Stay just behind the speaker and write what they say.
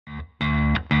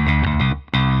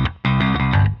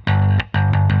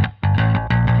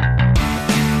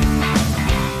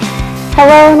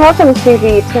Hello and welcome to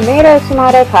the Tomato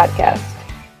Podcast.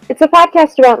 It's a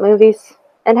podcast about movies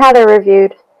and how they're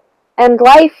reviewed and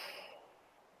life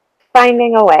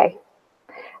finding a way.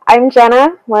 I'm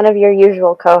Jenna, one of your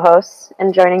usual co-hosts,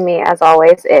 and joining me as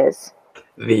always is...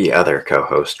 the other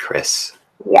co-host, Chris.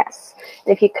 Yes.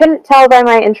 If you couldn't tell by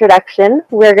my introduction,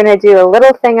 we're going to do a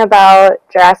little thing about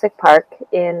Jurassic Park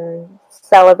in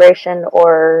celebration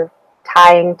or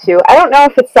tying to... I don't know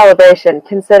if it's celebration,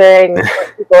 considering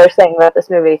what people are saying about this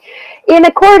movie. In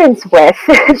accordance with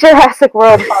Jurassic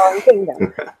World Fallen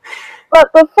Kingdom.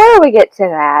 But before we get to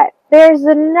that, there's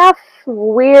enough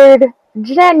weird,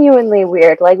 genuinely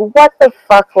weird, like what the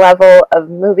fuck level of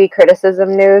movie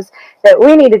criticism news that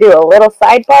we need to do a little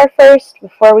sidebar first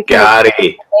before we can get to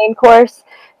the main course.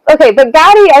 Okay, but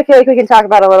Gotti, I feel like we can talk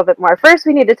about a little bit more. First,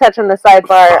 we need to touch on the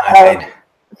sidebar of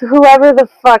whoever the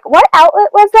fuck... What outlet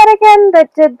was that again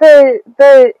that did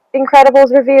the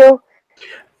Incredibles review?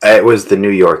 It was the New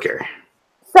Yorker.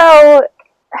 So...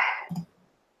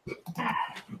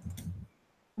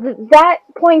 that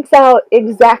points out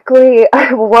exactly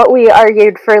what we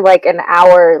argued for like an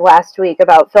hour last week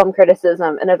about film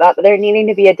criticism and about there needing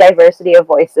to be a diversity of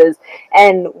voices.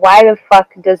 And why the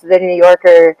fuck does the New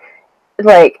Yorker,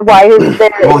 like, why is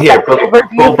there...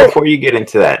 Well, before you get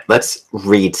into that, let's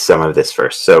read some of this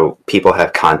first so people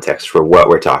have context for what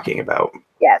we're talking about.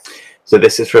 Yes. So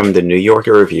this is from the New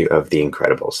Yorker review of The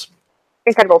Incredibles.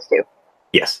 Incredibles 2.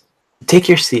 Yes. Take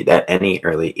your seat at any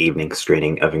early evening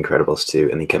screening of Incredibles 2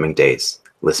 in the coming days.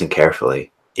 Listen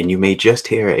carefully, and you may just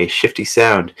hear a shifty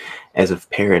sound as of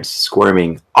parents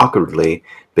squirming awkwardly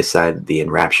beside the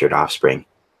enraptured offspring.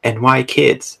 And why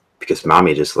kids? Because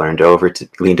Mommy just leaned over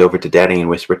to Daddy and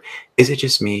whispered, "Is it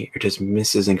just me, or does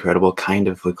Mrs. Incredible kind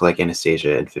of look like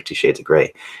Anastasia in 50 Shades of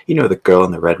Grey? You know, the girl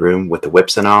in the red room with the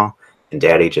whips and all?" And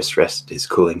Daddy just rested his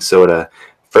cooling soda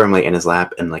firmly in his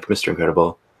lap and, like Mr.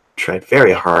 Incredible, tried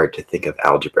very hard to think of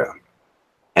algebra.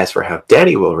 As for how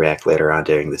Daddy will react later on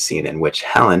during the scene in which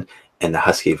Helen and the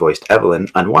husky-voiced Evelyn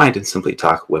unwind and simply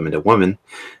talk woman to woman,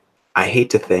 I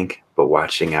hate to think, but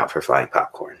watching out for flying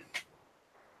popcorn.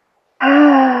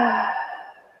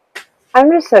 I'm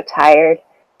just so tired.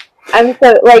 I'm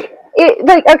so okay,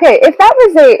 if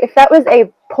that was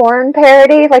a porn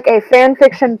parody, like a fan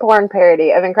fiction porn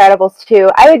parody of Incredibles 2,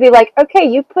 I would be like, okay,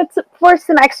 you put forth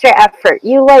some extra effort.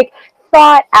 You like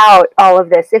thought out all of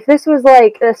this. If this was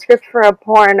like a script for a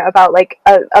porn about like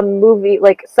a movie,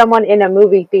 like someone in a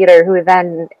movie theater who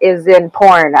then is in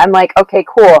porn, I'm like, okay,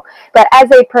 cool. But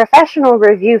as a professional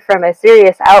review from a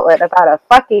serious outlet about a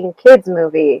fucking kids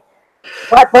movie,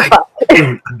 what the fuck? I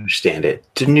don't understand it.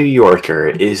 The New Yorker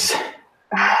is...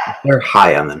 they're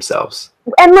high on themselves.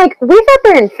 And like, we thought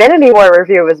their Infinity War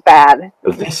review was bad.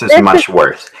 This is much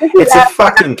worse. It's a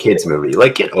fucking kids movie.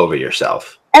 Like, get over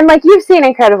yourself. And like, you've seen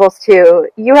Incredibles 2,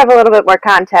 you have a little bit more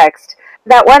context.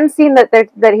 That one scene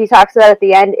that he talks about at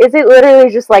the end, is it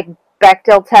literally just like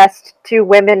Bechdel test to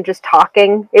women just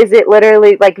talking? Is it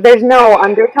literally like, there's no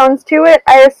undertones to it,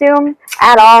 I assume,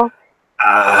 at all?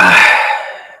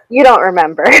 You don't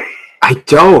remember. I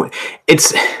don't.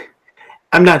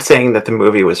 I'm not saying that the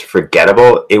movie was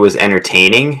forgettable. It was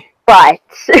entertaining. But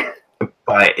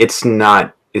it's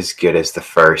not as good as the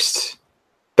first.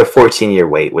 The 14-year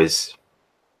wait was...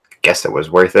 I guess it was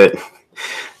worth it.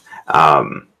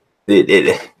 Glad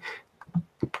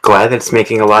that it's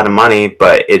making a lot of money,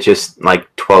 but it's just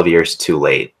like 12 years too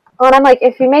late. Well, and I'm like,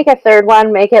 if you make a third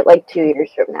one, make it like 2 years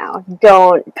from now.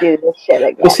 Don't do this shit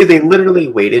again. Well, see, they literally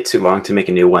waited too long to make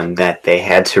a new one that they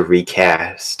had to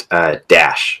recast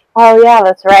Dash. Oh, yeah,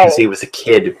 that's right. Because he was a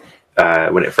kid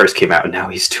when it first came out, and now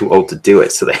he's too old to do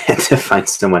it, so they had to find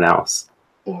someone else.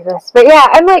 Jesus. But yeah,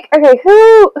 I'm like, okay,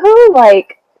 who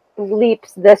like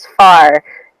leaps this far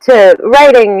to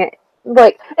writing,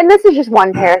 like, and this is just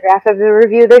one paragraph of the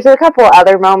review. There's a couple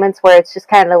other moments where it's just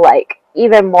kind of like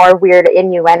even more weird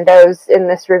innuendos in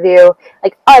this review,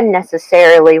 like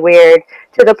unnecessarily weird,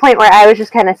 to the point where I was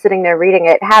just kind of sitting there reading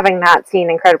it, having not seen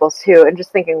Incredibles 2, and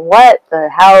just thinking, what the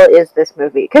hell is this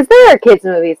movie? Because there are kids'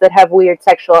 movies that have weird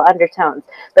sexual undertones,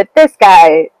 but this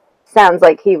guy sounds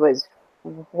like he was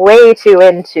way too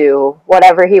into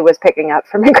whatever he was picking up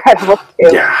from Incredibles 2.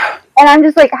 Yeah. And I'm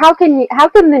just like, how can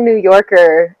the New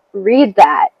Yorker read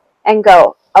that and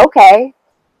go, okay,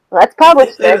 let's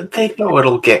publish this? They know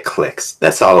it'll get clicks.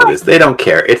 That's all it is. They don't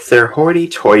care. It's their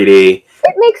hoity-toity.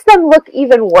 It makes them look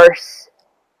even worse.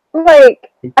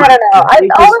 Like, I don't know.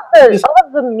 All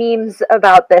of the memes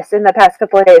about this in the past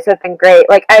couple of days have been great.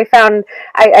 Like, I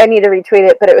need to retweet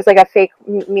it, but it was like a fake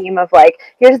meme of like,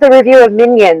 here's the review of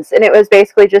Minions, and it was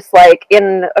basically just like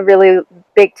in a really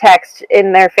big text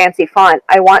in their fancy font,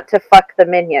 I want to fuck the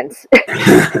Minions.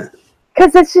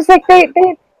 Because it's just like they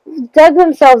dug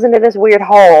themselves into this weird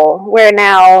hole where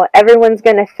now everyone's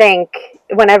going to think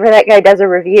whenever that guy does a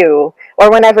review or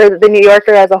whenever the New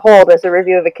Yorker as a whole does a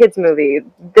review of a kids movie,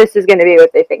 this is going to be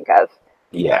what they think of.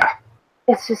 Yeah.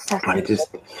 It's just so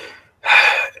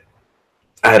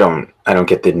I don't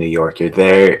get the New Yorker.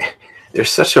 They're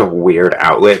such a weird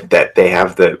outlet that they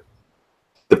have the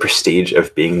prestige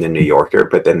of being the New Yorker,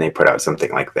 but then they put out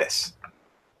something like this.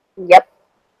 Yep.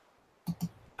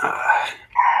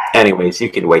 Anyways, you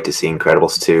can wait to see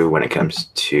Incredibles 2 when it comes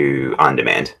to on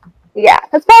demand. Yeah,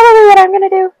 that's probably what I'm going to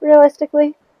do,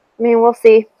 realistically. I mean, we'll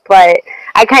see. But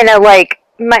I kind of like,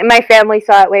 my family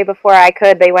saw it way before I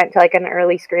could. They went to like an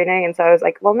early screening, and so I was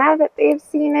like, well, now that they've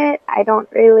seen it, I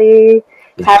don't really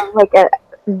have like a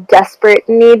desperate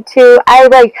need to. I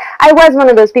was one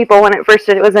of those people when it first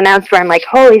was announced where I'm like,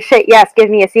 holy shit, yes, give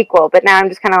me a sequel. But now I'm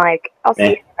just kind of like, I'll see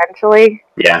it eventually.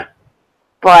 Yeah.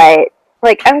 But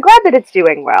like, I'm glad that it's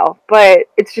doing well, but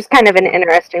it's just kind of an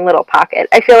interesting little pocket.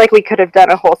 I feel like we could have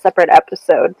done a whole separate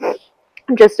episode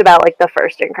just about like the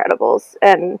first Incredibles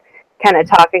and kind of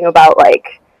talking about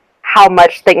like how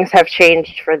much things have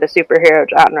changed for the superhero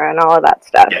genre and all of that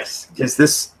stuff. Yes, because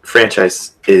this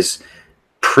franchise is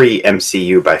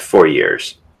pre-MCU by 4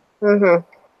 years. Mm-hmm.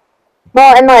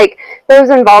 Well, and like those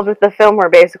involved with the film were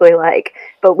basically like,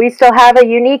 but we still have a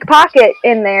unique pocket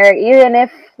in there, even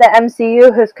if the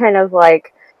MCU has kind of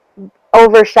like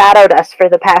overshadowed us for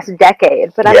the past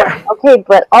decade. But I'm like, okay,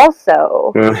 but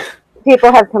also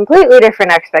people have completely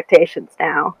different expectations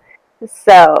now.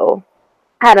 So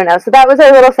I don't know. So that was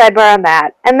our little sidebar on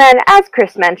that. And then, as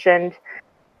Chris mentioned,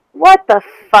 what the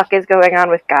fuck is going on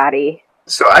with Gotti?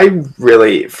 So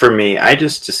for me, I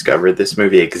just discovered this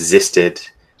movie existed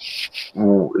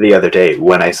the other day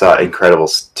when I saw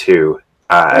Incredibles 2.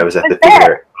 I was at the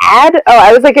theater.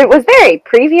 I was like, it was there a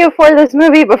preview for this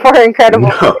movie before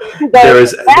Incredibles? No, there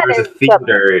was a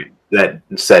theater that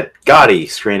said Gotti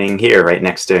screening here right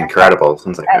next to Incredibles. I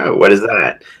was like, oh, what is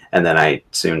that? And then I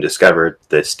soon discovered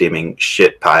the steaming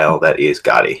shit pile that is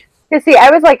Gotti. You see, I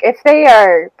was like, if they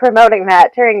are promoting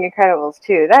that during Incredibles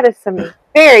 2, that is some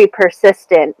very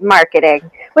persistent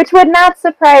marketing, which would not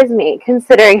surprise me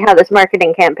considering how this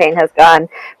marketing campaign has gone.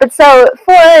 But so,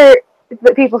 for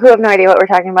the people who have no idea what we're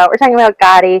talking about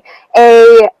Gotti,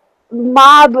 a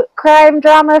mob crime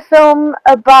drama film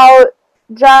about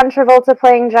John Travolta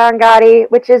playing John Gotti,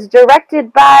 which is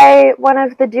directed by one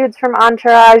of the dudes from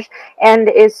Entourage and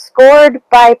is scored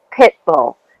by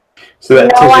Pitbull. So that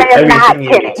tells you everything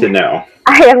you need to know.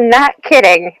 I am not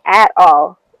kidding at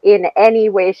all in any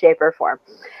way, shape, or form.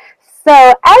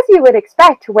 So, as you would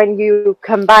expect when you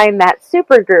combine that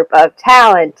supergroup of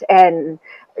talent and,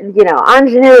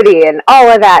 ingenuity and all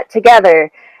of that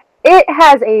together, it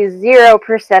has a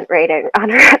 0% rating on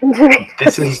Rotten Tomatoes.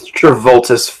 This is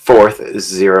Travolta's fourth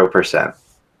 0%.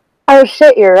 Oh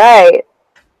shit, you're right.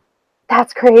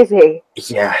 That's crazy.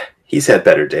 Yeah, he's had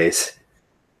better days.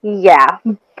 Yeah,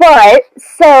 but,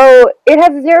 so, it has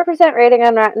a 0% rating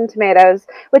on Rotten Tomatoes,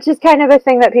 which is kind of a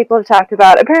thing that people have talked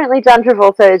about. Apparently, John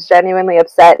Travolta is genuinely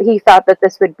upset. He thought that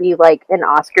this would be, like, an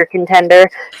Oscar contender.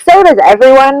 So does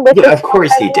everyone. Yeah, of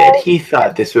course he did. He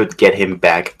thought this would get him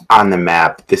back on the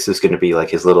map. This is going to be, like,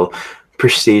 his little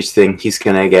prestige thing. He's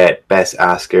going to get Best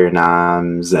Oscar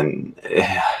noms, and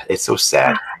it's so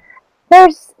sad.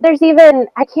 There's even,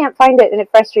 I can't find it, and it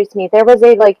frustrates me. There was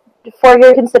a, like, for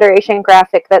your consideration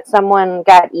graphic that someone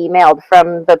got emailed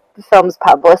from the film's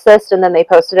publicist, and then they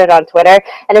posted it on Twitter,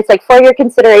 and it's like, for your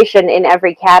consideration in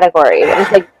every category. And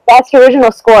it's like, best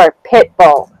original score,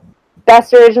 Pitbull.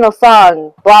 Best original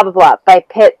song, blah blah blah, by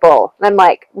Pitbull. And I'm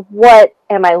like, what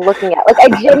am I looking at? Like,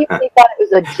 I genuinely thought it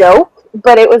was a joke,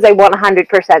 but it was a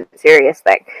 100% serious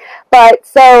thing. But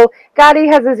so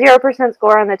Gotti has a 0%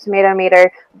 score on the tomato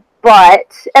meter.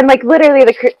 But, and like literally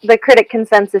the critic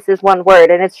consensus is one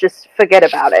word, and it's just forget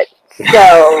about it. So,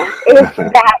 if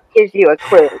that gives you a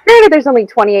clue. Granted, there's only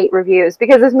 28 reviews,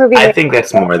 because this movie... I think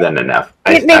that's more than enough.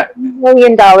 It made $1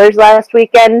 million last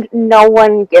weekend. No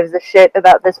one gives a shit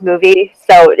about this movie,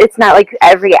 so it's not like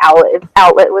every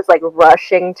outlet was like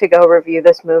rushing to go review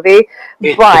this movie.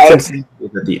 But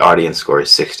the audience score is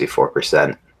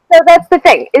 64%. So that's the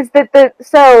thing, is that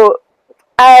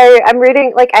I'm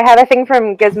reading, like, I have a thing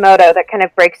from Gizmodo that kind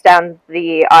of breaks down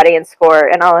the audience score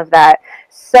and all of that.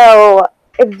 So,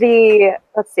 let's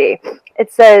see,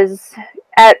 it says,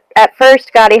 at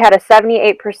first, Gotti had a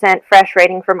 78% fresh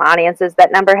rating from audiences.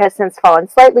 That number has since fallen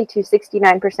slightly to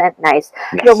 69%. Nice.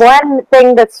 The one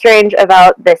thing that's strange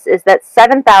about this is that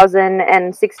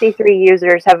 7,063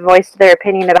 users have voiced their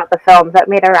opinion about the film. That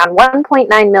made around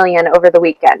 1.9 million over the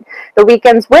weekend. The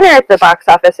weekend's winner at the box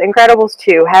office, Incredibles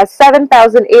 2, has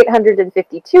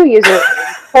 7,852 users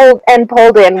pulled in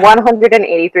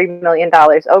 $183 million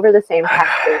over the same time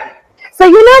period. So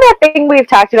you know that thing we've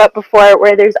talked about before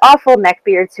where there's awful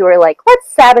neckbeards who are like, let's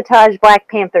sabotage Black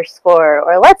Panther's score,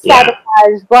 or let's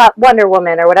sabotage Wonder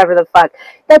Woman, or whatever the fuck.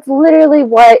 That's literally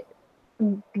what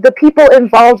the people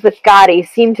involved with Gotti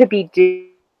seem to be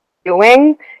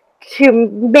doing to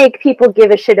make people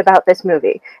give a shit about this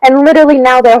movie. And literally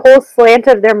now their whole slant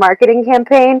of their marketing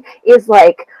campaign is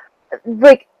like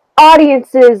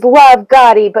audiences love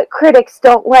Gotti, but critics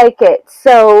don't like it.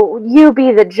 So you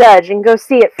be the judge and go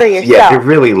see it for yourself. Yeah, they're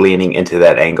really leaning into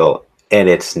that angle, and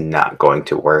it's not going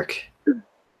to work.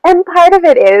 And part of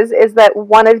it is that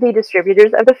one of the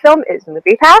distributors of the film is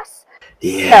MoviePass.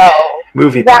 Yeah, so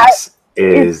MoviePass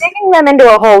is digging them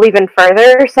into a hole even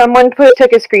further. Someone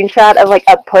took a screenshot of like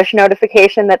a push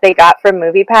notification that they got from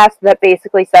MoviePass that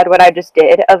basically said what I just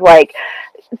did, of like,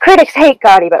 critics hate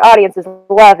Gotti, but audiences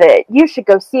love it. You should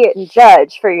go see it and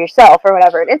judge for yourself, or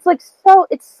whatever. And it's like, so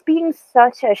it's being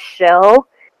such a shill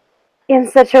in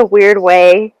such a weird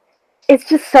way. It's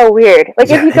just so weird. Like,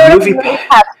 if you go to the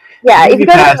MoviePass, if you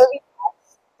go to the MoviePass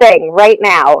thing right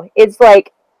now, it's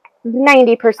like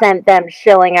 90% them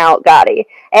shilling out Gotti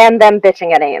and them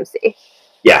bitching at AMC.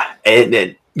 Yeah,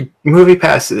 and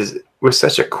MoviePass was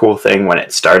such a cool thing when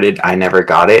it started. I never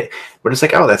got it, but it's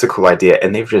like, oh, that's a cool idea,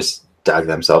 and they've just dug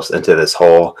themselves into this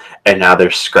hole, and now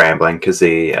they're scrambling because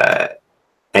the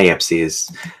AMC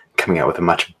is coming out with a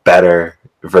much better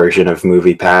version of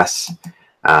MoviePass.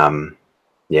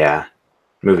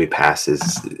 MoviePass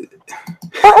is.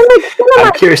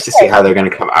 I'm curious to see how they're going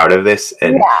to come out of this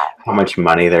and how much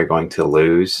money they're going to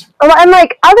lose. Well, and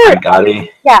like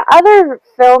other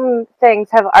film things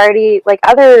have already, like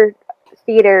other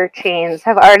theater chains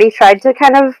have already tried to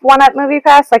kind of one up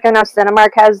MoviePass. Like I know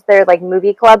Cinemark has their like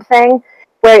movie club thing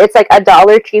where it's like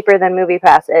 $1 cheaper than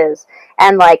MoviePass is.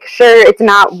 And like, sure, it's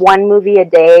not one movie a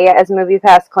day as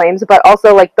MoviePass claims, but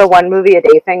also like the one movie a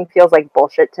day thing feels like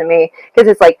bullshit to me, because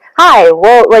it's like, hi,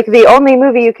 well, like the only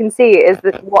movie you can see is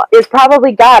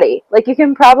probably Gotti. Like you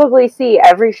can probably see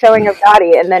every showing of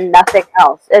Gotti and then nothing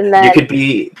else. And then you could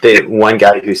be the one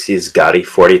guy who sees Gotti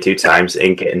 42 times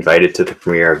and get invited to the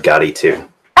premiere of Gotti 2.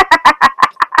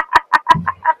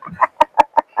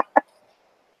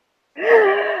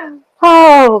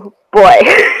 Oh boy.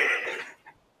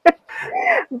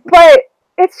 But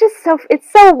it's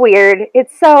so weird.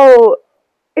 It's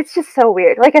just so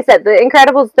weird. Like I said, the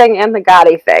Incredibles thing and the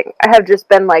Gotti thing, I have just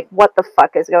been like, what the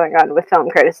fuck is going on with film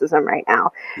criticism right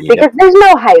now? Yep. Because there's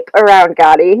no hype around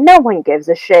Gotti. No one gives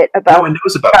a shit about. No one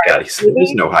knows about Gotti, so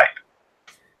there's no hype.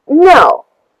 No.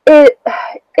 Here's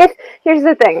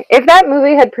the thing. If that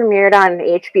movie had premiered on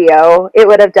HBO, it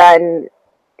would have done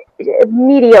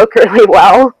mediocrely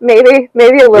well. Maybe a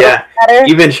little bit better.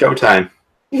 Even Showtime.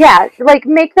 Yeah, like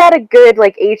make that a good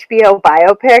like HBO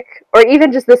biopic, or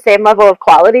even just the same level of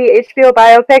quality HBO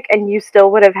biopic, and you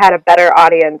still would have had a better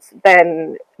audience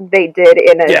than they did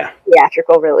in a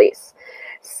theatrical release.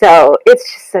 So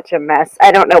it's just such a mess.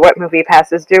 I don't know what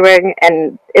MoviePass is doing,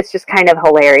 and it's just kind of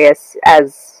hilarious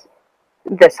as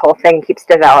this whole thing keeps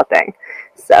developing.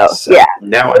 So yeah.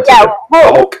 Now onto the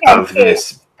bulk of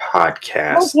this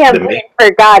podcast.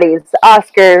 For Gotti's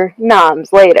Oscar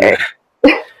noms later.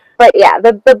 But yeah,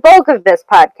 the bulk of this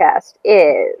podcast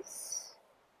is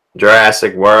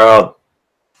Jurassic World.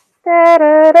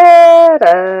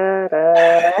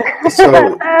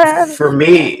 So for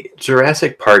me,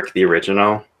 Jurassic Park, the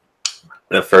original,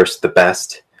 the first, the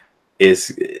best,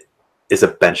 is a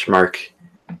benchmark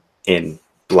in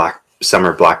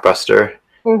summer blockbuster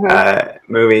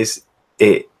movies.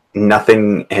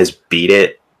 Nothing has beat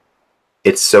it.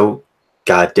 It's so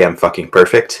goddamn fucking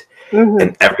perfect.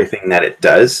 And everything that it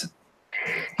does.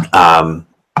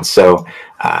 So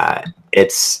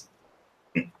it's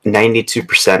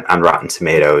 92% on Rotten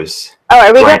Tomatoes. Oh,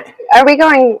 are we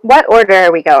going? What order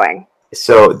are we going?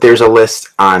 So there's a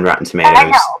list on Rotten Tomatoes.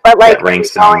 I know, but like that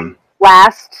ranks them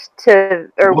last to,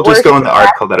 or we'll just go in the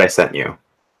article that I sent you.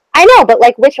 I know, but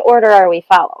like, which order are we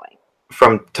following?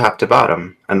 From top to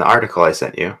bottom, in the article I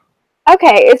sent you.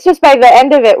 Okay, it's just by the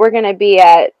end of it, we're gonna be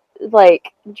at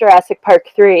like Jurassic Park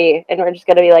 3, and we're just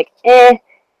gonna be like, eh.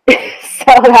 So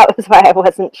that was why I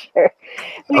wasn't sure.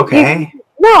 Okay.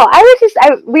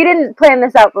 We didn't plan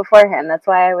this out beforehand. That's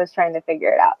why I was trying to figure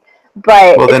it out.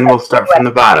 But well, then we'll start from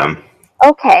the bottom.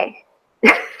 Okay.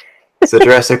 So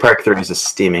Jurassic Park 3 is a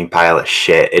steaming pile of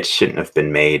shit. It shouldn't have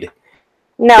been made.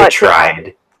 No, They it's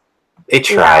tried. They no.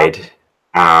 tried.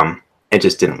 It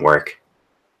just didn't work.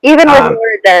 Even with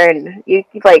Laura Dern, you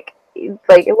like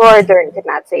Laura Dern did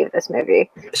not save this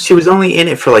movie. She was only in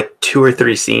it for like 2 or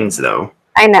 3 scenes, though.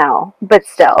 I know, but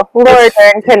still, Laura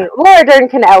Dern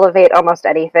can elevate almost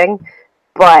anything,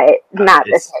 but not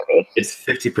this movie. It's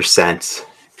 50%.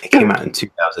 It came out in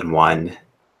 2001.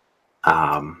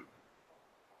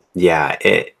 Yeah,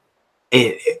 it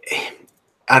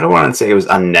I don't want to say it was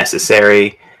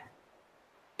unnecessary.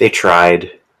 They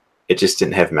tried. It just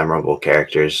didn't have memorable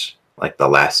characters like the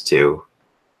last two.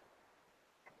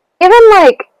 Even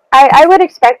like I would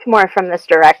expect more from this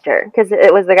director because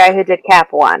it was the guy who did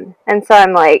Cap 1, and so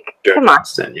I'm like, come on,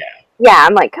 yeah,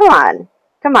 I'm like, come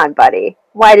on, buddy.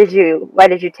 Why did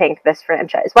you tank this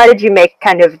franchise? Why did you make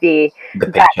kind of the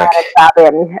Batman and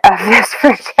Robin of this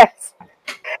franchise?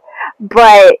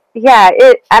 But yeah,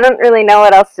 I don't really know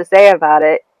what else to say about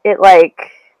it.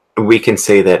 We can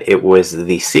say that it was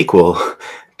the sequel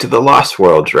to the Lost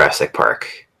World Jurassic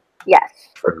Park. Yes.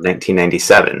 From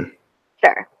 1997.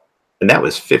 Sure. And that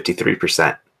was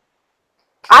 53%.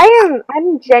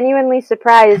 I'm genuinely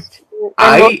surprised.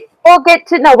 We'll get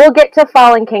to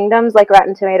Fallen Kingdoms, like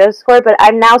Rotten Tomatoes score, but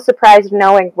I'm now surprised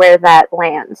knowing where that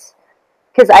lands.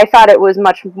 Because I thought it was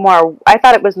much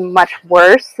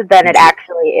worse than it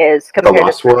actually is compared to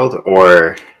Lost World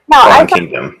or Fallen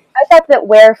Kingdom. I thought that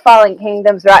where Fallen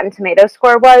Kingdom's Rotten Tomatoes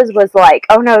score was like,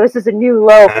 oh no, this is a new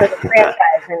low for the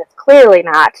franchise, and it's clearly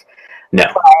not. No.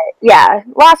 But yeah,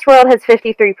 Lost World has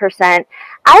 53%.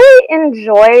 I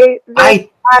enjoy this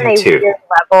on a weird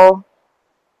level.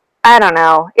 I don't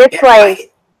know. It's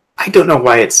I don't know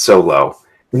why it's so low.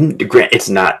 It's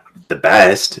not the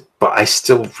best, but I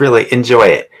still really enjoy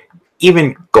it.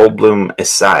 Even Goldblum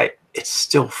aside, it's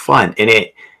still fun, and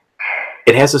it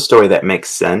has a story that makes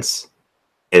sense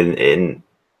in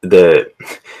the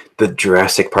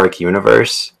Jurassic Park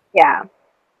universe. Yeah.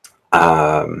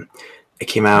 It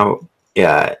came out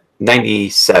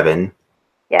 97.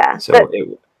 Yeah. So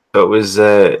it was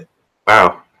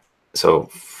wow. So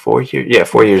 4 years. Yeah,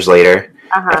 4 years later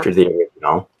after the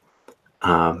original.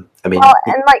 And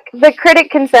like the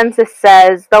critic consensus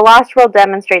says, The Lost World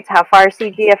demonstrates how far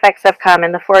CG effects have come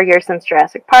in the 4 years since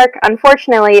Jurassic Park.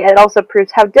 Unfortunately, it also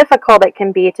proves how difficult it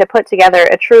can be to put together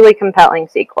a truly compelling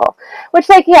sequel. Which,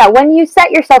 when you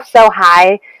set yourself so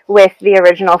high with the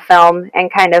original film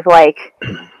and kind of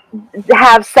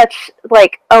have such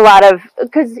a lot of,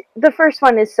 because the first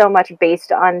one is so much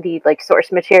based on the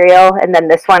source material, and then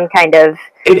this one kind of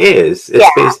it's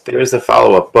based, there was a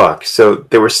follow-up book, so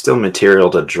there was still material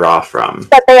to draw from,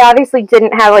 but they obviously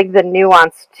didn't have the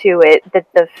nuance to it that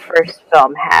the first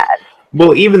film had.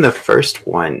 Well, even the first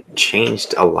one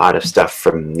changed a lot of stuff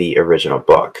from the original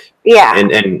book.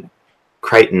 And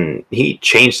Crichton, he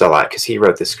changed a lot because he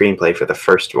wrote the screenplay for the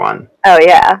first one. Oh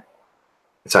yeah.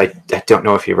 So I don't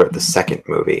know if he wrote the second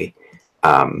movie,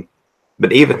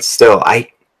 but even still,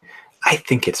 I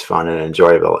think it's fun and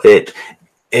enjoyable.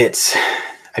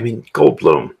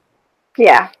 Goldblum.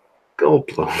 Yeah.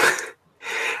 Goldblum.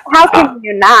 How can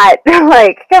you not?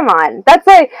 Come on. That's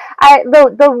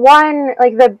the one,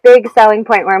 the big selling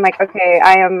point where I'm okay,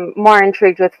 I am more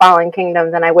intrigued with Fallen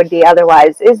Kingdom than I would be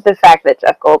otherwise, is the fact that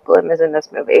Jeff Goldblum is in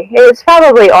this movie. It's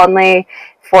probably only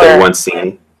for one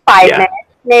scene. 5 minutes.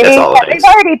 Maybe. They've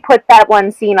already put that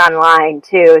one scene online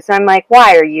too, so I'm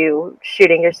why are you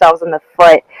shooting yourselves in the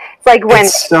foot? It's when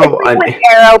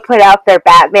Arrow put out their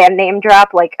Batman name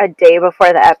drop a day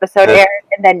before the episode aired,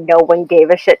 and then no one gave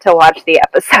a shit to watch the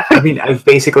episode. I've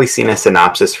basically seen a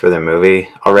synopsis for the movie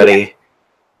already.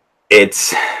 Yeah.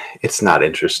 It's not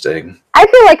interesting. I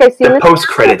feel I've seen the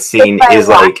post-credit scene is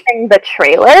watching the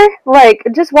trailer,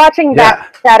 just watching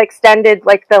that extended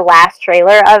the last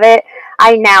trailer of it.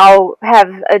 I now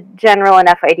have a general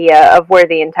enough idea of where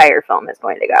the entire film is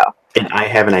going to go. And I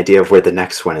have an idea of where the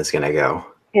next one is going to go.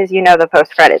 Because the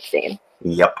post-credit scene.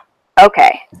 Yep.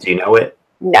 Okay. Do you know it?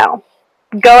 No.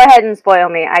 Go ahead and spoil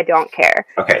me. I don't care.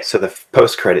 Okay, so the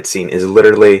post-credit scene is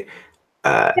literally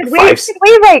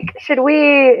should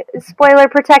we spoiler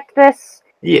protect this?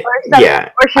 Yeah.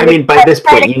 By this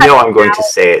point, I'm going to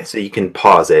say it, so you can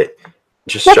pause it.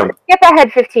 Just jump. Skip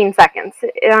ahead 15 seconds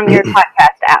on your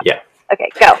podcast app. Yeah. Okay,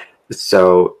 go.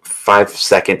 So,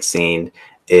 5-second scene.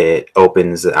 It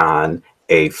opens on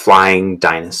a flying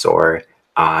dinosaur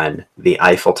on the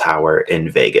Eiffel Tower in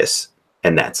Vegas,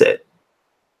 and that's it.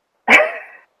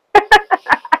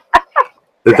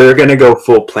 They're going to go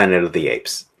full Planet of the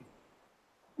Apes.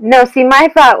 No, see, my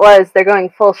thought was they're going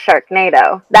full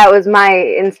Sharknado. That was my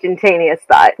instantaneous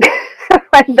thought.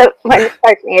 when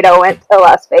Sharknado went to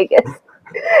Las Vegas.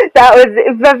 That was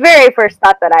the very first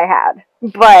thought that I had.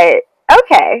 But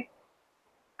okay,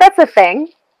 that's a thing.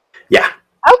 Yeah,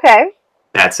 Okay,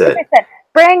 that's like it. I said,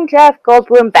 bring Jeff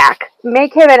Goldblum back,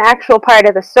 make him an actual part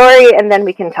of the story, and then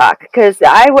we can talk. Because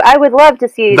I would love to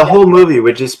see The whole movie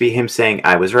would just be him saying,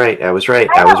 "I was right. I was right.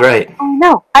 I was right."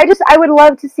 No, I would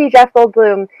love to see Jeff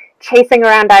Goldblum chasing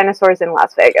around dinosaurs in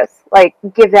Las Vegas. Like,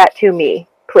 give that to me,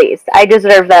 please. I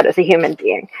deserve that as a human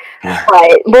being.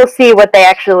 But we'll see what they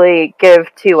actually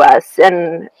give to us.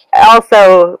 And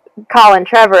also, Colin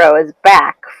Trevorrow is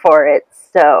back for it,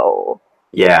 so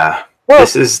Yeah, well,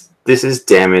 this is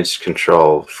damage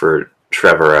control for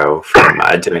Trevorrow from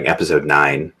doing episode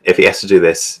 9. If he has to do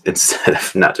this instead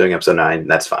of not doing episode 9,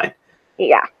 that's fine.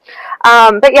 yeah.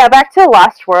 But yeah, back to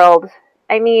Lost World.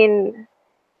 I mean,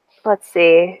 let's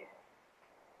see.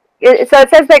 So it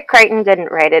says that Crichton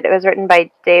didn't write it. It was written by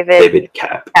David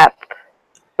Cap.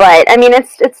 But I mean,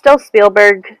 it's still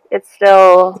Spielberg. It's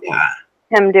still Yeah.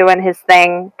 him doing his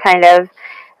thing, kind of.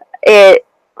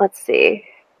 Let's see.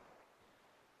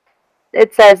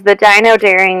 It says the Dino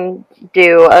Daring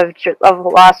Do of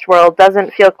Lost World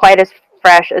doesn't feel quite as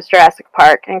fresh as Jurassic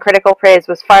Park, and critical praise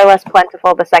was far less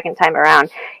plentiful the second time around.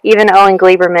 Even Owen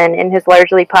Gleiberman, in his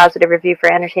largely positive review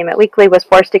for Entertainment Weekly, was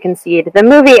forced to concede, the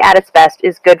movie at its best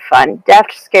is good fun,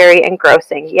 deft, scary, and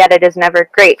grossing, yet it is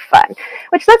never great fun.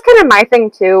 Which that's kind of my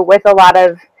thing, too, with a lot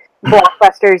of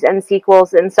blockbusters and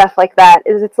sequels and stuff like that,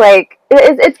 is it's like,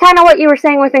 it's kind of what you were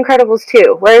saying with Incredibles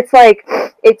 2, where it's like,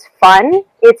 it's fun,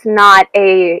 it's not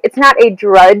a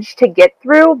drudge to get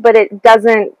through, but it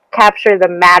doesn't capture the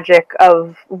magic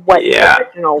of what the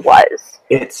original was.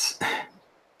 It's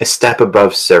a step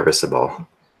above serviceable.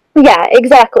 Yeah,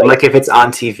 exactly. Like, if it's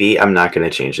on TV, I'm not going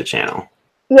to change the channel.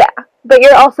 Yeah, but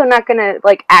you're also not going to,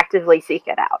 like, actively seek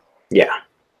it out. Yeah.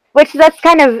 Which, that's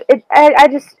kind of,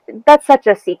 that's such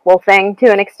a sequel thing, to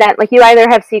an extent. Like, you either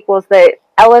have sequels that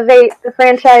elevate the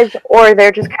franchise, or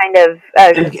they're just kind of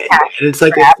and it's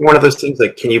like one of those things,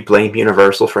 like, can you blame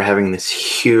Universal for having this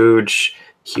huge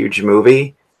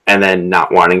movie and then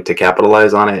not wanting to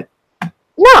capitalize on it?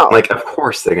 No. Like, of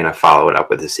course they're going to follow it up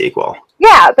with a sequel.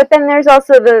 Yeah, but then there's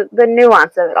also the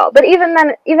nuance of it all. But even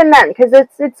then, because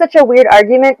it's such a weird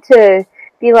argument to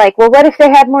be like, well, what if they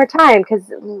had more time? Because,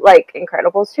 like,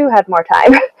 Incredibles 2 had more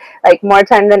time. Like, more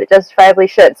time than it justifiably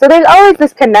should. So there's always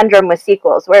this conundrum with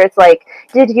sequels, where it's like,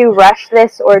 did you rush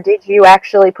this, or did you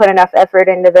actually put enough effort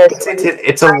into this?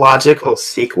 It's a logical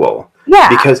sequel. Yeah.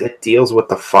 Because it deals with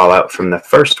the fallout from the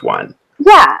first one.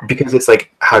 Yeah. Because it's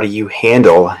like, how do you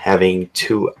handle having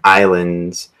 2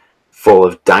 islands full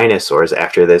of dinosaurs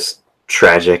after this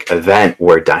tragic event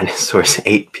where dinosaurs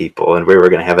ate people and we were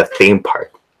going to have a theme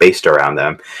park based around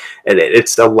them? And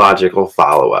it's a logical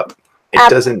follow-up. It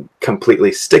doesn't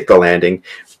completely stick the landing,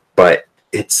 but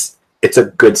it's a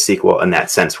good sequel in that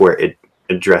sense, where it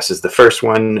addresses the first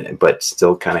one but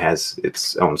still kind of has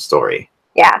its own story.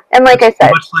 Yeah, and like I said,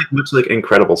 much like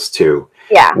Incredibles 2,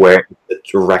 yeah, where the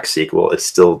direct sequel is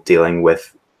still dealing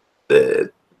with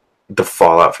the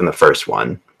fallout from the first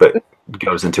one, but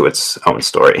goes into its own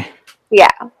story. Yeah,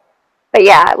 but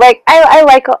yeah, like I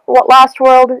like Lost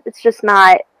World. It's just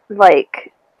not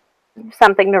like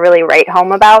something to really write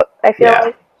home about, I feel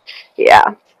like. Yeah.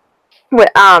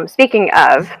 Speaking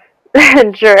of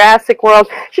Jurassic World,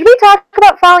 should we talk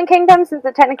about Fallen Kingdom, since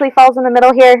it technically falls in the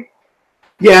middle here?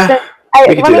 Yeah.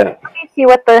 Let me see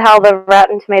what the hell the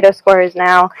Rotten Tomato score is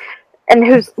now,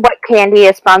 and what candy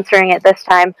is sponsoring it this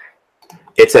time.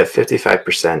 It's at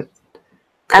 55%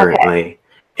 currently. Okay.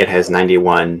 It has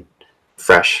 91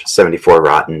 fresh, 74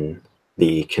 rotten.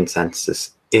 The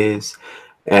consensus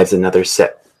adds another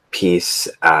set piece,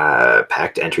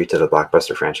 packed entry to the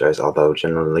blockbuster franchise. Although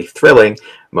generally thrilling,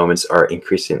 moments are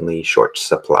increasingly short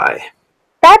supply.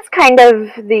 That's kind of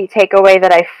the takeaway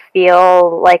that I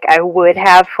feel like I would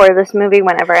have for this movie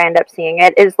whenever I end up seeing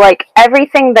it, is like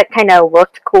everything that kind of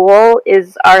looked cool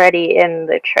is already in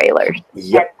the trailers.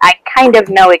 Yep. And I kind of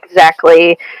know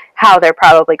exactly how they're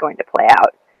probably going to play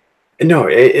out. No,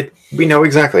 we know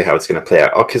exactly how it's going to play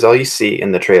out, because all you see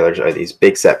in the trailers are these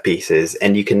big set pieces,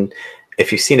 and you can,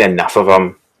 if you've seen enough of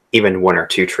them, even 1 or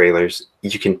 2 trailers,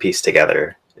 you can piece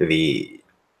together the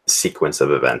sequence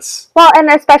of events. Well, and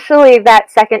especially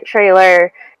that second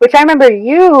trailer, which I remember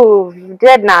you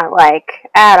did not like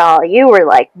at all. You were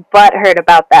like butthurt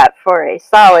about that for a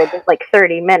solid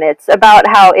 30 minutes, about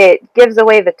how it gives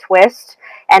away the twist,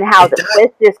 and how the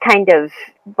twist is kind of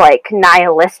like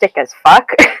nihilistic as fuck.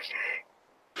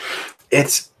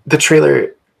 It's the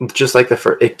trailer, just like the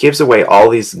first, it gives away all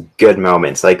these good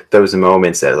moments, like those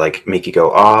moments that like make you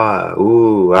go, ah,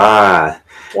 ooh, ah.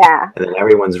 Yeah. and then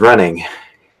everyone's running.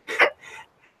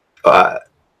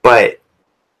 But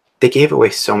they gave away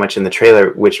so much in the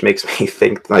trailer, which makes me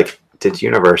think, like, did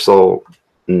Universal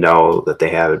know that they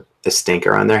had a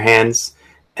stinker on their hands?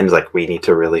 And like, we need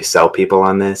to really sell people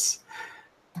on this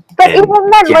But and even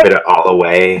then, give like, it all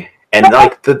away. And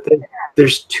like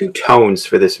there's two tones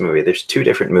for this movie. There's two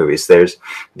different movies. There's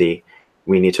the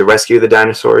we need to rescue the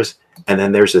dinosaurs, and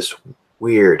then there's this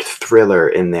weird thriller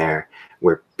in there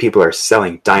where people are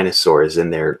selling dinosaurs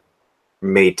and they're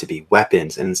made to be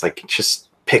weapons, and it's like, just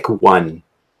pick one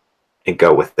and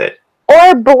go with it.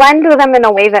 or blend them in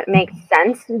a way that makes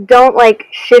sense. Don't like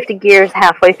shift gears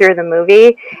halfway through the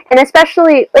movie. And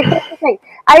especially, like, that's the thing.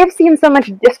 I have seen so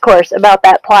much discourse about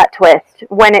that plot twist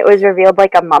when it was revealed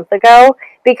like a month ago,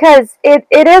 because it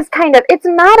is kind of, it's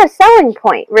not a selling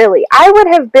point, really. I would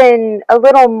have been a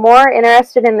little more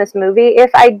interested in this movie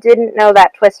if I didn't know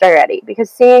that twist already, because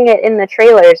seeing it in the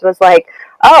trailers was like,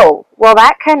 oh, well,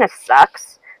 that kind of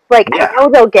sucks. Like, Yeah. I know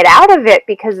they'll get out of it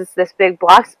because it's this big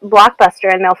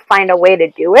blockbuster and they'll find a way to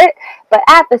do it. But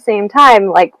at the same time,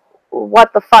 like,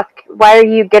 what the fuck? Why are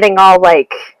you getting all,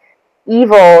 like,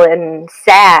 evil and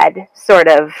sad, sort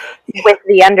of, with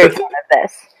the undertone of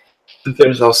this?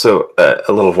 There's also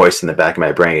a little voice in the back of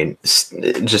my brain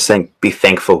just saying, be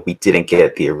thankful we didn't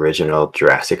get the original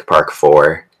Jurassic Park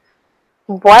 4.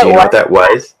 What? Do you know what that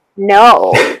was?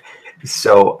 No.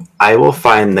 So I will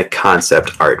find the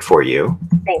concept art for you.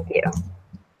 Thank you.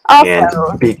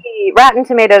 Also, the Rotten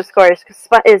Tomatoes score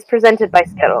is presented by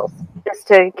Skittles, just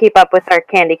to keep up with our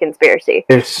candy conspiracy.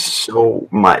 There's so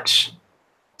much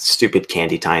stupid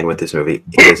candy tie-in with this movie.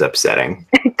 It is upsetting.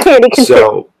 Candy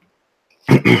conspiracy.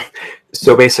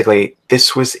 So basically,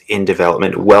 this was in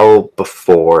development well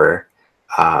before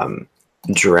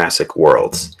Jurassic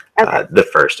Worlds, Okay. the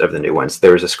first of the new ones.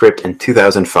 There was a script in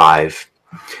 2005,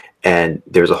 and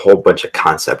there was a whole bunch of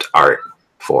concept art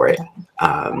for it.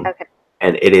 Okay.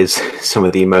 And it is some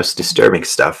of the most disturbing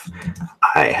stuff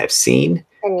I have seen,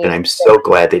 And I'm so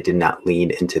glad they did not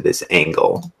lean into this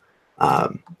angle.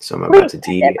 So I'm about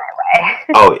to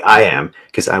Oh, I am,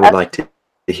 because I would like to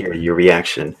hear your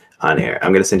reaction on air.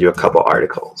 I'm going to send you a couple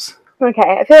articles.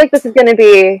 Okay, I feel like this is going to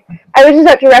be... I was just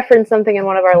about to reference something in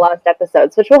one of our lost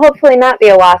episodes, which will hopefully not be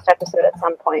a lost episode at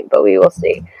some point, but we will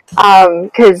see.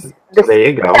 Because this There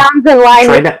you go. sounds in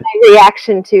line with my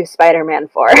reaction to Spider-Man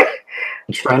 4.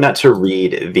 Try not to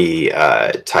read the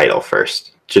title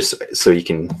first, just so you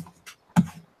can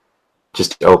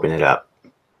just open it up.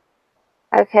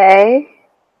 Okay.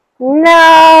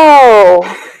 No!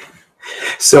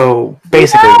 So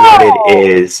basically what it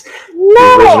is,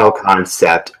 the original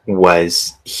concept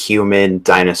was human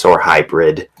dinosaur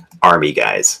hybrid army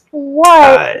guys.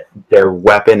 What? They're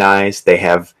weaponized. They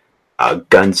have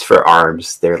guns for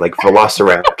arms. They're like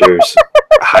velociraptors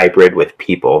hybrid with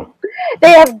people.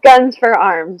 They have guns for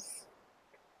arms.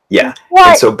 Yeah. What?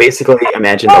 And so basically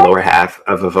imagine the lower half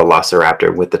of a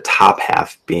velociraptor with the top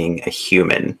half being a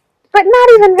human. But not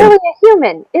even really a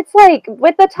human. It's like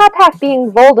with the top half being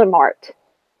Voldemort.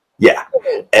 Yeah.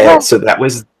 And so that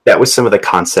was some of the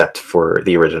concept for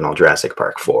the original Jurassic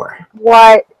Park 4.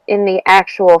 What in the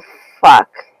actual fuck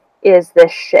is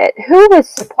this shit? Who was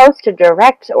supposed to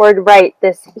direct or write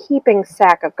this heaping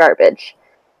sack of garbage?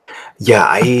 Yeah,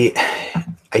 I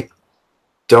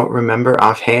don't remember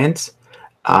offhand.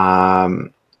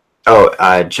 John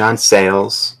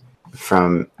Sayles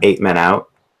from 8 Men Out.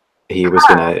 He was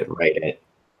gonna write it.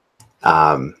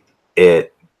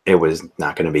 It was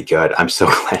not gonna be good. I'm so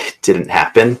glad it didn't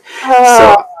happen.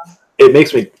 So it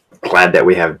makes me glad that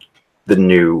we have the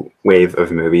new wave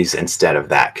of movies instead of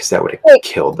that, because that would have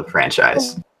killed the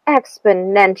franchise.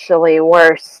 Exponentially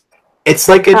worse. It's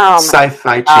like a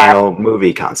Sci-Fi Channel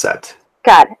movie concept.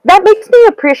 God, that makes me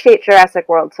appreciate Jurassic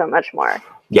World so much more.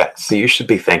 Yeah, so you should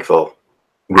be thankful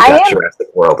we got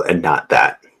Jurassic World and not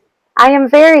that. I am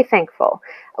very thankful.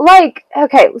 Like,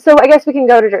 okay, so I guess we can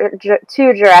go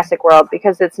to Jurassic World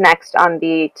because it's next on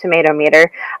the tomato meter.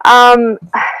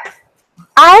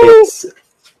 It's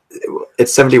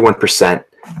 71%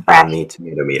 on the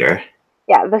tomato meter.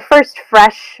 Yeah, the first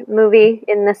fresh movie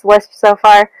in this list so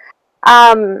far.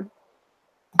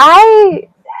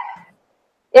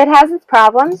 It has its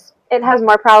problems. It has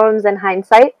more problems in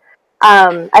hindsight.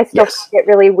 I still find it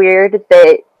really weird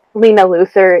that Lena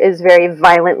Luthor is very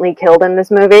violently killed in this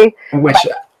movie. Which,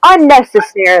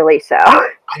 unnecessarily so.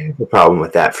 I have a problem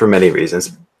with that for many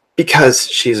reasons. Because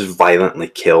she's violently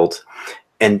killed,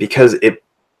 and because it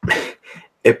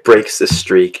breaks the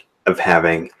streak of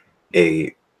having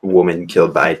a woman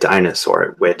killed by a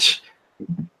dinosaur, which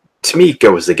to me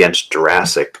goes against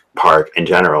Jurassic Park in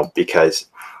general, because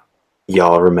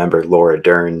y'all remember Laura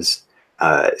Dern's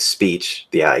speech,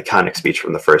 the iconic speech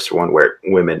from the first one, where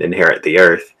women inherit the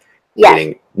earth. Yes.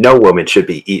 Meaning, no woman should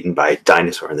be eaten by a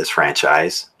dinosaur in this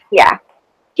franchise. Yeah.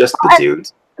 Just the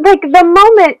dudes. Like, the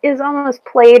moment is almost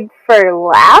played for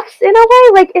laughs in a way.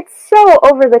 Like, it's so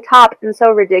over the top and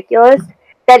so ridiculous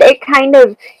that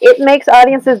it makes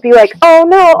audiences be like, oh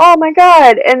no, oh my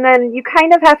god, and then you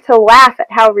kind of have to laugh at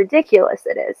how ridiculous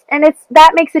it is, and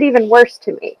that makes it even worse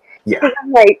to me. Yeah. Because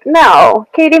I'm like, no,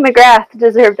 Katie McGrath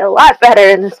deserved a lot better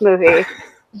in this movie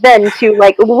than to,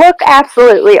 like, look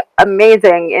absolutely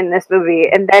amazing in this movie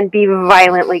and then be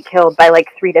violently killed by, like,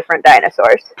 3 different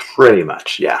dinosaurs. Pretty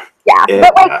much, yeah. Yeah,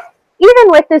 but, like,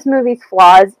 even with this movie's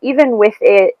flaws, even with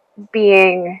it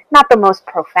being not the most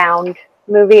profound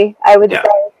movie, I would say,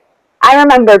 I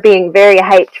remember being very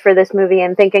hyped for this movie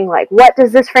and thinking, like, what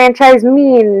does this franchise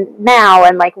mean now?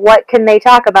 And, like, what can they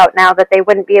talk about now that they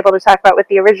wouldn't be able to talk about with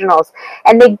the originals?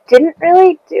 And they didn't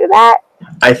really do that.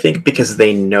 I think because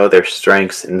they know their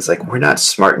strengths, and it's like, we're not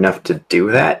smart enough to do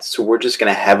that, so we're just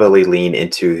going to heavily lean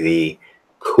into the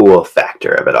cool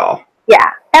factor of it all.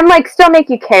 Yeah, and, like, still make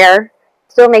you care,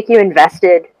 still make you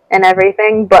invested in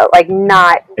everything, but, like,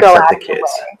 not go out of the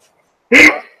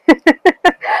way.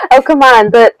 Oh, come on,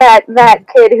 that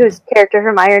kid whose character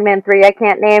from Iron Man 3 I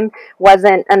can't name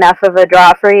wasn't enough of a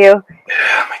draw for you?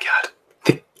 Oh my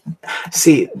god.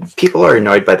 See, people are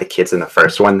annoyed by the kids in the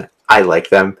first one. I like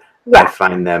them. Yeah. I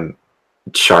find them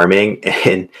charming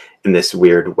in this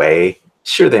weird way.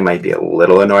 Sure, they might be a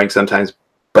little annoying sometimes,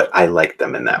 but I like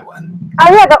them in that one.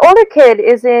 Oh yeah, the older kid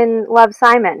is in Love,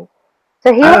 Simon.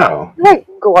 So he like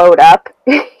glowed up.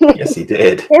 Yes, he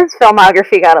did. His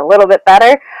filmography got a little bit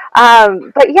better.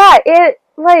 But yeah,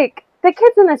 the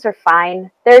kids in this are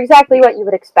fine. They're exactly what you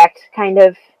would expect, kind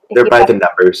of. They're by the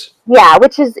numbers. Yeah,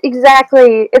 which is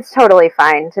it's totally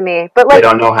fine to me. But like, they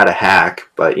don't know how to hack,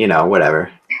 but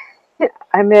whatever.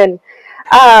 I'm in.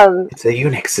 It's a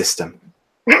Unix system.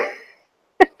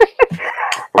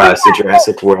 Wow, so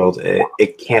Jurassic World,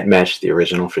 it can't match the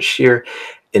original for sheer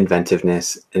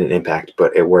inventiveness and impact,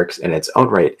 but it works in its own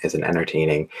right as an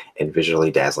entertaining and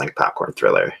visually dazzling popcorn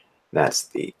thriller. That's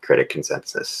the critic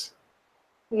consensus.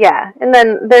 Yeah, and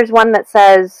then there's one that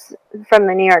says, from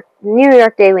the New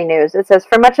York Daily News, it says,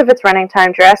 for much of its running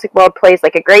time, Jurassic World plays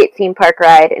like a great theme park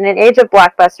ride. In an age of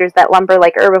blockbusters that lumber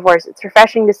like herbivores, it's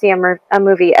refreshing to see a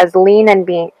movie as lean and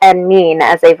mean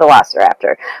as a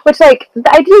velociraptor. Which, like,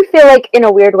 I do feel like, in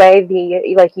a weird way,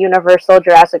 the, like, Universal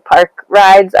Jurassic Park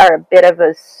rides are a bit of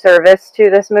a service to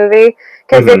this movie,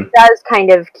 because it does kind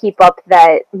of keep up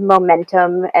that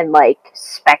momentum and, like,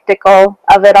 spectacle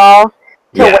of it all.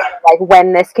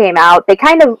 When this came out, they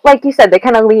kind of, like you said, they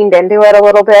kind of leaned into it a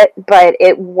little bit, but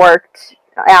it worked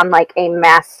on like a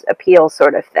mass appeal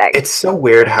sort of thing. It's so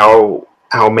weird how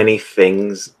many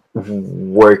things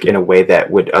work in a way that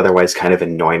would otherwise kind of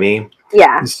annoy me.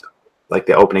 Yeah. Like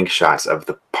the opening shots of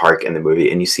the park in the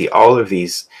movie, and you see all of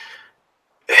these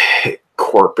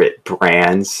corporate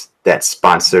brands that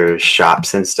sponsor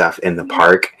shops and stuff in the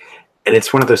park. And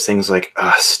it's one of those things like,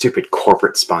 stupid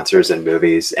corporate sponsors in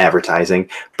movies,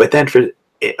 advertising. But then,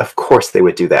 of course, they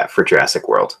would do that for Jurassic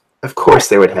World. Of course,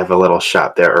 they would have a little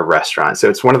shop there or restaurant. So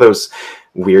it's one of those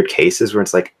weird cases where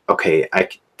it's like, okay,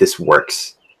 this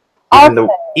works.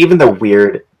 Even the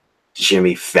weird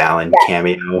Jimmy Fallon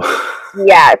cameo.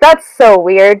 Yeah, that's so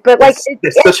weird. But like,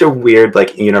 it's such a weird,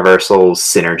 like, Universal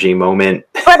synergy moment.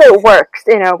 But it works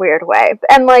in a weird way.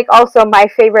 And like, also, my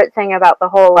favorite thing about the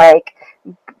whole like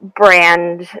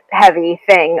brand heavy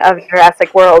thing of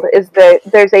Jurassic World is that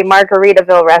there's a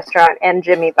Margaritaville restaurant and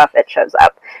Jimmy Buffett shows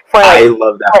up for like, I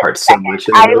love that part so much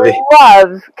in the movie. I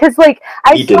love because like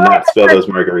he did not spill those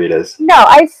margaritas. No,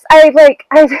 I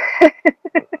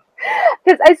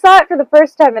because I saw it for the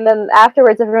first time, and then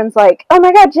afterwards everyone's like, oh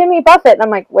my god, Jimmy Buffett, and I'm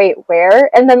like, wait,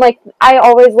 where? And then like I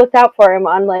always looked out for him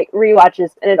on like rewatches,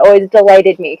 and it always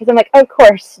delighted me because I'm like, of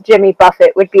course Jimmy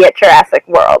Buffett would be at Jurassic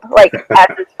World, like as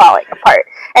it's falling apart,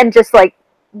 and just like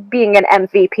being an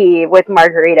MVP with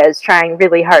margaritas, trying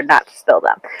really hard not to spill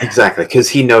them. Exactly, because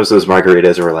he knows those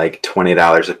margaritas were like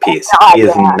 $20 a piece. He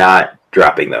is not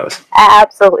dropping those.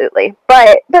 Absolutely,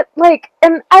 but like,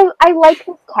 and I like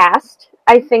this cast.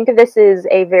 I think this is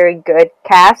a very good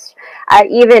cast,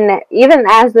 even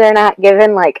as they're not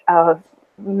given like a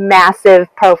massive,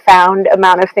 profound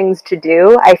amount of things to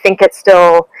do. I think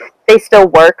they still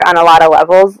work on a lot of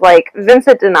levels. Like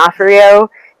Vincent D'Onofrio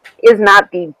is not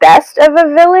the best of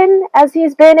a villain as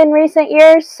he's been in recent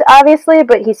years, obviously,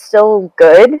 but he's still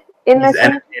good in this. He's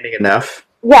entertaining enough.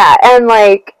 Yeah, and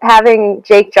like having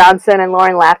Jake Johnson and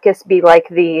Lauren Lapkus be like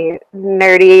the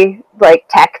nerdy like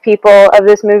tech people of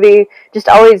this movie just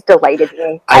always delighted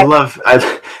me. I love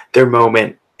their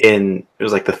moment it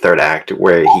was like the third act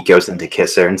where he goes in to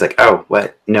kiss her and it's like, oh,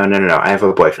 what? No, I have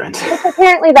a boyfriend.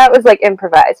 Apparently that was like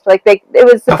improvised. Like it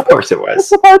was Of course it was.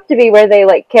 supposed to be where they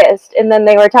like kissed, and then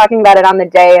they were talking about it on the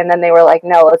day, and then they were like,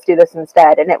 no, let's do this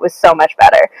instead, and it was so much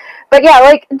better. But yeah,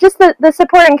 like just the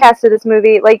supporting cast of this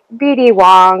movie, like BD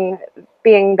Wong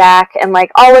being back, and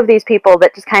like all of these people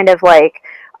that just kind of like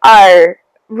are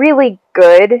really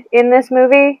good in this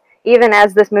movie, even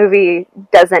as this movie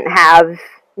doesn't have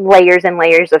layers and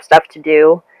layers of stuff to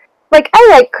do. Like, I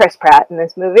like Chris Pratt in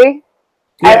this movie.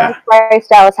 I like Bryce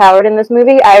Dallas Howard in this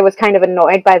movie. I was kind of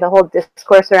annoyed by the whole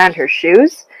discourse around her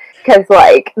shoes, because,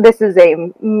 like, this is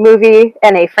a movie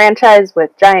and a franchise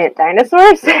with giant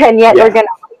dinosaurs, and yet we're going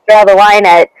to draw the line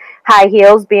at high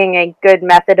heels being a good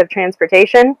method of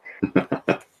transportation.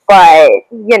 But,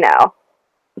 you know.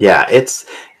 Yeah, it's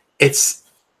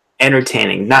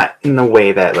entertaining, not in the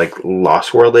way that like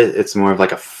Lost World is. It's more of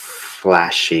like a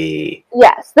flashy,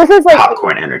 this is like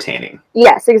popcorn entertaining.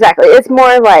 Yes, exactly. It's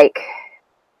more like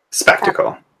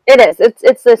spectacle. It is.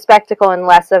 It's the spectacle and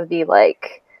less of the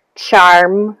like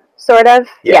charm, sort of.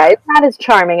 Yeah, it's not as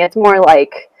charming. It's more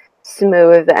like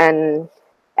smooth and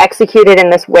executed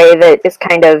in this way that is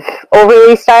kind of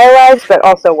overly stylized, but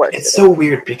also works. It's so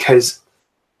weird because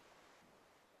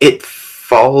it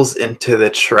falls into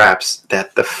the traps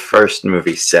that the first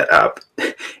movie set up.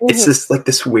 It's just like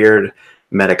this weird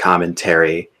meta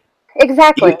commentary.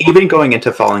 Exactly. Even going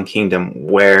into Fallen Kingdom,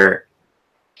 where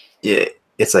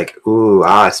it's like,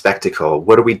 spectacle.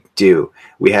 What do?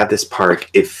 We have this park.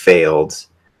 It failed.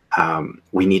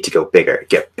 We need to go bigger.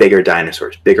 Get bigger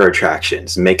dinosaurs, bigger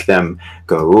attractions. Make them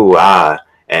go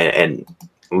and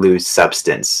lose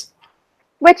substance.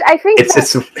 Which I think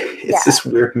it's this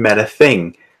weird meta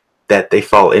thing that they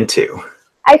fall into.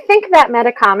 I think that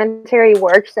meta commentary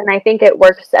works, and I think it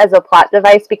works as a plot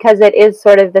device because it is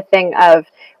sort of the thing of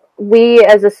we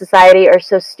as a society are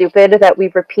so stupid that we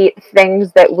repeat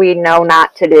things that we know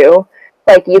not to do.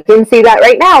 Like, you can see that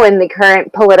right now in the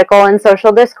current political and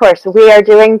social discourse. We are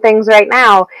doing things right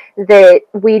now that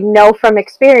we know from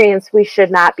experience we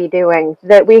should not be doing,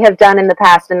 that we have done in the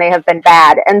past and they have been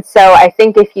bad. And so I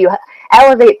think if you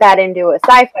elevate that into a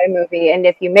sci-fi movie, and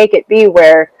if you make it be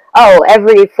where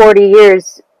every 40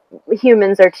 years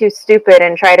humans are too stupid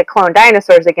and try to clone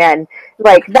dinosaurs again,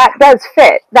 like, that does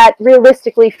fit. That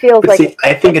realistically feels like... See,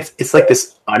 I think it's like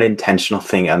this unintentional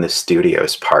thing on the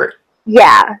studio's part.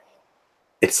 Yeah.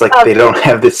 It's like they don't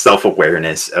have this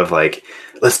self-awareness of like,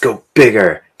 let's go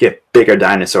bigger, get bigger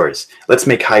dinosaurs. Let's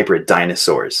make hybrid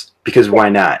dinosaurs. Because why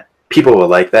not? People will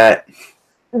like that.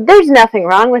 There's nothing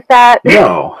wrong with that.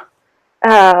 No.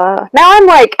 Now I'm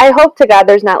like, I hope to God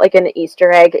there's not like an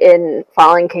Easter egg in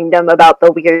Fallen Kingdom about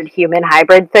the weird human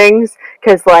hybrid things,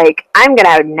 because like I'm gonna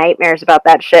have nightmares about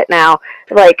that shit now.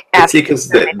 Like, because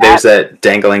there's that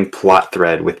dangling plot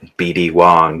thread with BD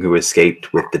Wong who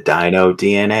escaped with the dino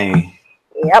DNA.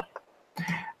 Yep,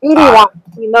 BD Wong,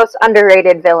 the most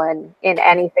underrated villain in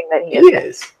anything that he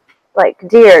is. Like,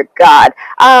 dear God.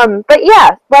 But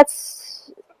yeah, let's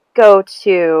go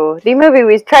to the movie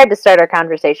we tried to start our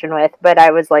conversation with, but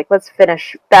I was like, let's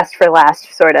finish best for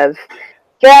last, sort of.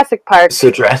 Jurassic Park.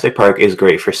 So Jurassic Park is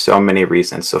great for so many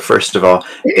reasons. So first of all,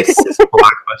 it's this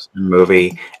blockbuster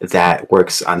movie that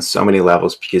works on so many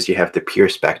levels because you have the pure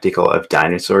spectacle of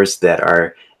dinosaurs that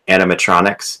are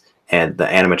animatronics, and the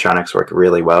animatronics work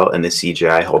really well, and the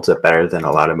CGI holds up better than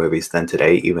a lot of movies than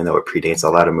today, even though it predates a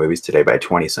lot of movies today by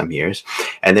 20-some years.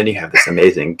 And then you have this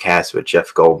amazing cast with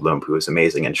Jeff Goldblum, who is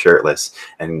amazing and shirtless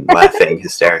and laughing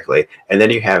hysterically. And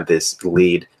then you have this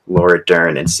lead, Laura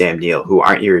Dern and Sam Neill, who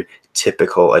aren't your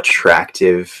typical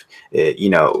attractive,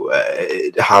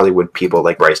 Hollywood people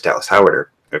like Bryce Dallas Howard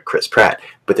or Chris Pratt,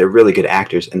 but they're really good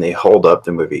actors, and they hold up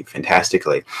the movie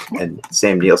fantastically. And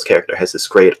Sam Neill's character has this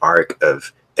great arc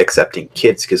of accepting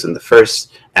kids, because in the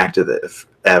first act of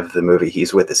the movie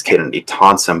he's with this kid and he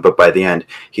taunts him, but by the end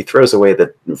he throws away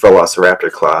the velociraptor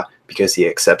claw because he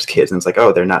accepts kids, and it's like,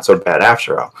 they're not so bad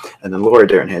after all. And then Laura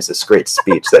Dern has this great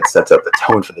speech that sets up the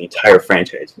tone for the entire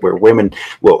franchise, where women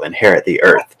will inherit the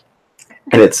earth.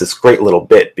 And it's this great little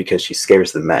bit because she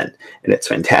scares the men, and it's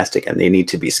fantastic, and they need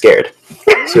to be scared.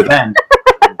 So then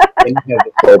you have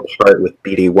the whole part with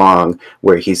BD Wong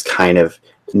where he's kind of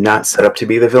not set up to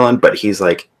be the villain, but he's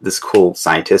like this cool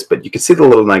scientist, but you can see the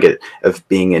little nugget of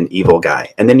being an evil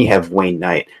guy. And then you have Wayne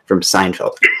Knight from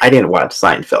Seinfeld. I didn't watch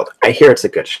Seinfeld. I hear it's a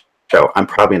good show. I'm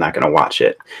probably not going to watch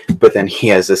it. But then he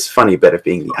has this funny bit of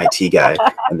being the IT guy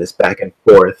and this back and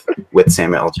forth with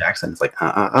Samuel L. Jackson. It's like,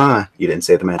 you didn't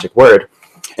say the magic word.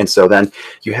 And so then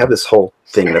you have this whole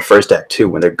thing in the first act too,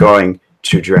 when they're going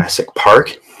to Jurassic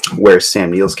Park, where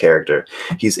Sam Neill's character,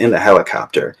 he's in the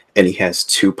helicopter and he has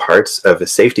two parts of a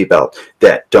safety belt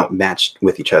that don't match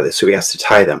with each other, so he has to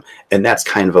tie them, and that's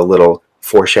kind of a little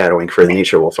foreshadowing for the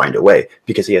Nature Will Find a Way,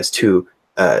 because he has two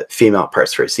female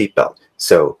parts for a seatbelt.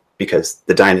 So because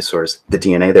the dinosaurs, the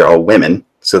DNA, they're all women,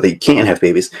 so they can't have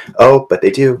babies. Oh, but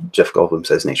they do. Jeff Goldblum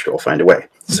says nature will find a way.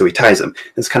 So he ties them.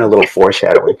 It's kind of a little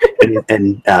foreshadowing.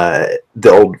 And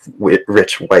the old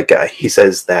rich white guy, he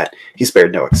says that he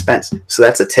spared no expense. So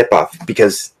that's a tip-off,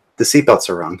 because the seatbelts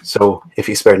are wrong. So if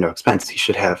he spared no expense, he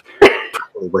should have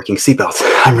properly working seatbelts.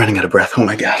 I'm running out of breath. Oh,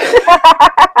 my God.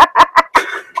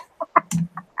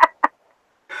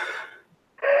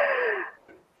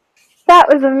 That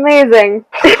was amazing.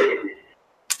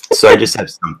 So I just have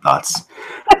some thoughts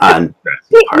on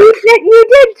Jurassic Park. You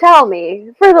did tell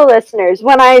me, for the listeners,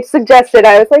 when I suggested,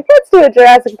 I was like, let's do a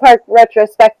Jurassic Park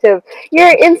retrospective. Your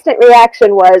instant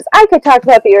reaction was, I could talk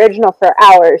about the original for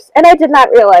hours, and I did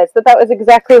not realize that that was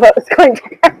exactly what was going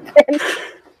to happen.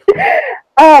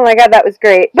 Oh my God, that was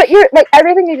great. But you're like,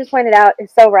 everything you just pointed out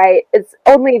is so right. It's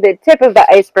only the tip of the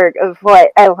iceberg of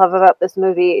what I love about this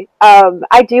movie.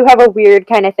 I do have a weird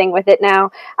kind of thing with it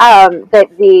now. That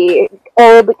the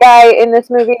old guy in this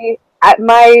movie,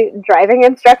 my driving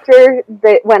instructor,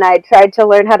 that when I tried to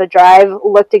learn how to drive,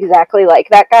 looked exactly like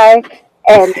that guy.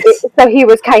 And so he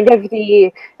was kind of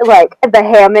the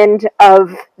Hammond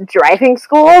of driving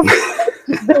schools.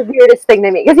 It's the weirdest thing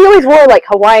to me, because he always wore like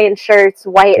Hawaiian shirts,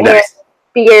 white hair,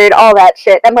 beard, all that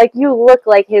shit. I'm like, you look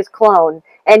like his clone,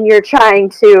 and you're trying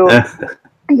to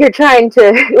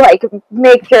like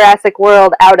make Jurassic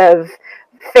World out of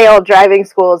failed driving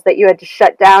schools that you had to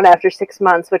shut down after 6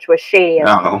 months, which was shady.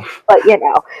 Oh. But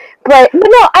but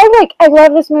no, I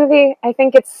love this movie. I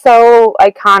think it's so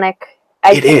iconic.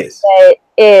 It is.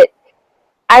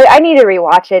 I need to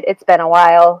rewatch it. It's been a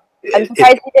while. I'm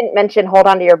surprised you didn't mention "Hold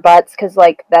On to Your Butts," because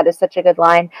like that is such a good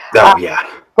line. Oh yeah,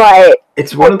 but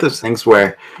it's one of those things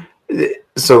where,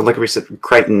 so like we said,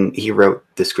 Crichton, he wrote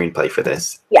the screenplay for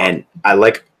this, and I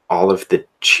like all of the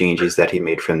changes that he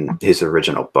made from his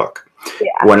original book.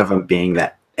 Yeah. One of them being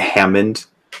that Hammond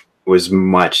was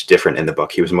much different in the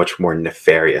book. He was much more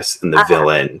nefarious in the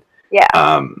villain. Yeah.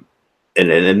 And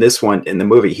in this one, in the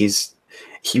movie,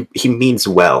 he means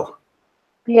well.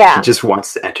 Yeah. He just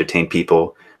wants to entertain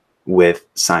people with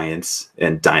science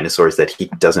and dinosaurs that he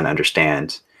doesn't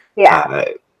understand. Yeah.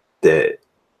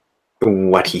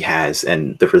 What he has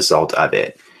and the result of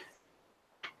it.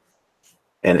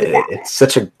 And it's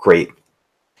such a great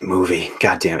movie.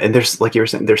 God damn. And there's, like you were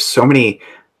saying, there's so many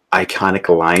iconic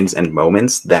lines and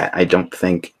moments that I don't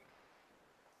think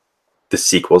the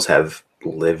sequels have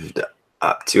lived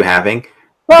up to having.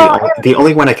 Well, the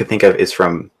only one I could think of is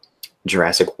from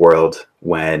Jurassic World,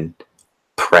 when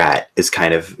Pratt is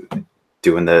kind of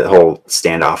doing the whole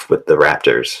standoff with the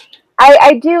raptors.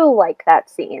 I do like that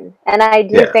scene, and I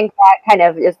do think that kind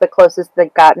of is the closest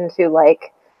they've gotten to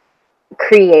like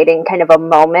creating kind of a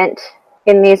moment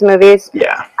in these movies.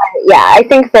 Yeah. I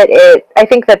think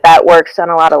that works on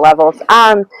a lot of levels.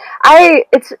 I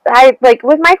like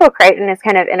with Michael Crichton is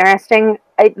kind of interesting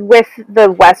with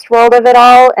the Westworld of it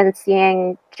all, and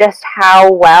seeing just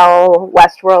how well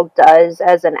Westworld does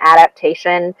as an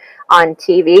adaptation on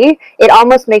TV. It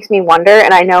almost makes me wonder,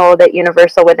 and I know that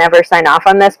Universal would never sign off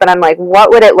on this, but I'm like, what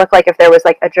would it look like if there was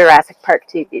like a Jurassic Park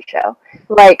TV show?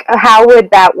 Like, how would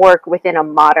that work within a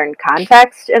modern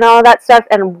context and all of that stuff?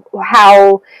 And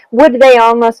how would they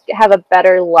almost have a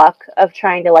better luck of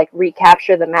trying to like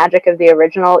recapture the magic of the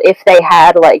original if they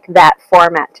had like that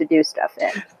format to do stuff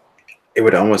in? It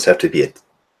would almost have to be a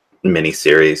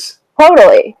mini-series.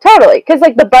 Totally. Because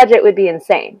like the budget would be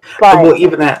insane. But well,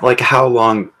 even that, like, how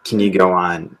long can you go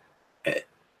on?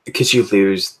 Because you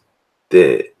lose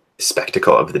the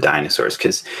spectacle of the dinosaurs.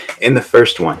 Because in the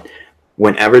first one,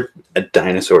 whenever a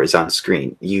dinosaur is on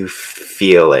screen, you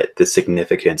feel it, the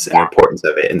significance and importance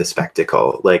of it, and the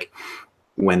spectacle. Like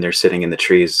when they're sitting in the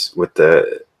trees with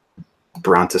the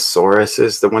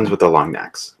Brontosauruses, the ones with the long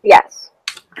necks. Yes.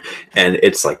 And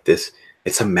it's like this.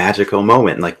 It's a magical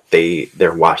moment. Like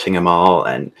they're watching them all,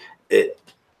 and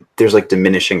there's like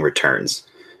diminishing returns.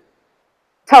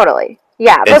 Totally,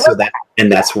 yeah. And so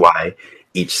that's why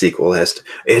each sequel has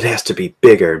to be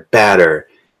bigger, badder,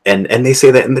 and they say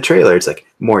that in the trailer. It's like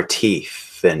more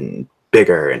teeth and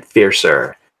bigger and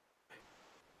fiercer.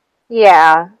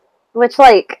 Yeah, which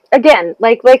like again,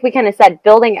 like we kind of said,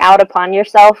 building out upon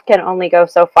yourself can only go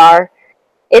so far.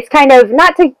 It's kind of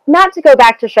not to go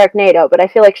back to Sharknado, but I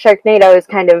feel like Sharknado is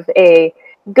kind of a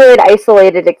good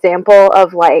isolated example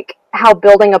of like how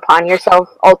building upon yourself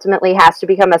ultimately has to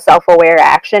become a self-aware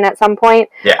action at some point.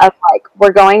 Yeah. Of like,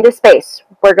 we're going to space,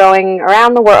 we're going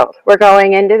around the world, we're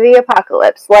going into the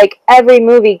apocalypse. Like, every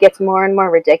movie gets more and more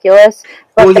ridiculous,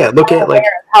 but Well, yeah, look at, like,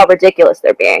 how ridiculous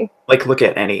they're being. like, look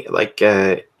at any, like,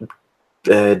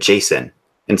 Jason.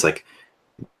 And it's like,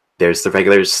 there's the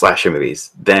regular slasher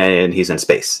movies, then he's in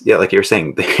space. Yeah, like you were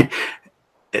saying,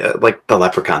 like the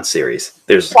Leprechaun series.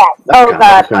 There's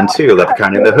Leprechaun 2,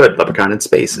 Leprechaun in the Hood, Leprechaun in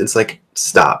space. It's like,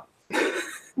 stop.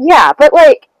 Yeah, but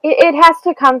like it has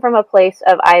to come from a place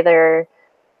of either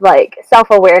like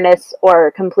self-awareness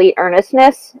or complete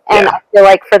earnestness, and Yeah. I feel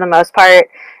like for the most part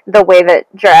the way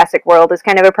that Jurassic World is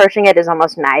kind of approaching it is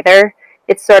almost neither.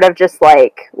 It's sort of just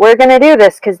like, we're gonna do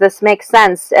this because this makes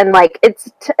sense, and like it's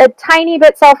a tiny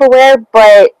bit self-aware,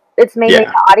 but it's mainly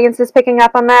Yeah. the audience is picking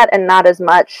up on that, and not as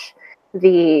much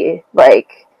the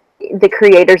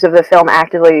creators of the film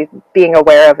actively being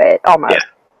aware of it almost. Yeah.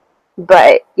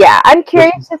 But yeah, I'm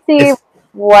curious to see It's-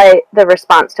 what the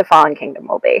response to Fallen Kingdom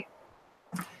will be.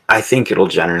 I think it'll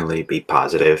generally be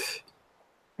positive.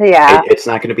 Yeah. It's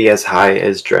not going to be as high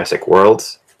as Jurassic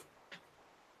World,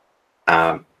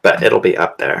 but it'll be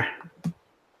up there.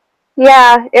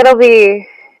 Yeah, it'll be.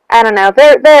 I don't know.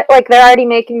 They're already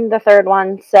making the third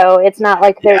one, so it's not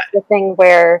like there's the thing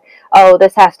where, oh,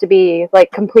 this has to be like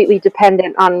completely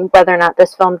dependent on whether or not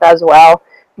this film does well.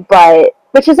 But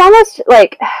which is almost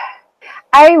like,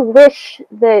 I wish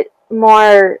that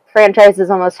more franchises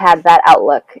almost had that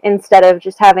outlook instead of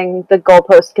just having the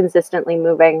goalpost consistently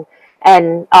moving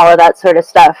and all of that sort of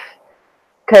stuff.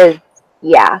 Because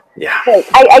yeah. Like,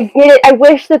 I get it. I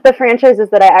wish that the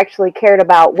franchises that I actually cared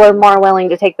about were more willing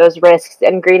to take those risks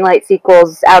and greenlight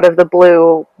sequels out of the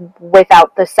blue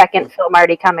without the second film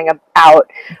already coming out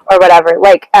or whatever.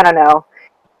 Like, I don't know.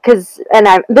 This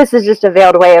is just a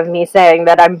veiled way of me saying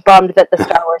that I'm bummed that the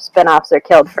Star Wars spin-offs are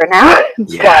killed for now.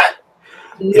 Yeah. But,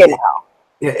 you know.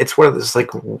 Yeah, it's one of those, like,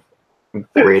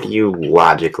 where do you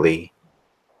logically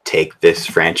take this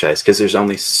franchise? Because there's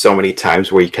only so many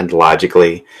times where you can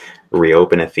logically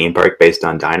reopen a theme park based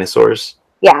on dinosaurs.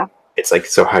 Yeah. It's like,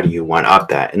 so how do you one up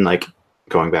that? And like,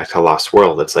 going back to Lost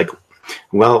World, it's like,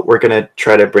 well, we're gonna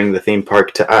try to bring the theme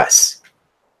park to us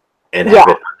and have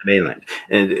it on the mainland.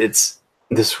 And it's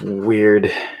this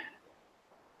weird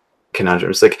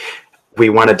conundrum. It's like, we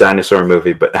want a dinosaur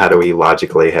movie, but how do we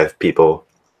logically have people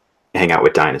hang out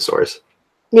with dinosaurs?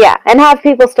 Yeah, and have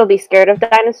people still be scared of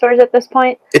dinosaurs at this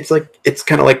point? It's like, it's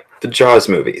kind of like the Jaws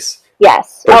movies.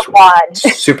 Yes. First oh God.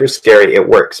 Super scary. It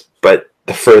works, but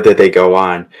the further they go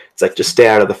on, it's like, just stay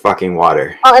out of the fucking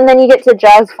water. Oh, and then you get to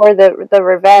Jaws for the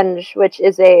Revenge, which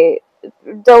is a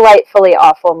delightfully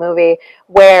awful movie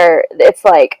where it's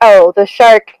like, oh, the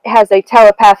shark has a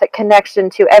telepathic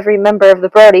connection to every member of the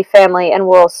Brody family and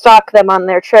will stalk them on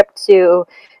their trip to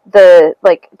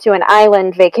an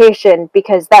island vacation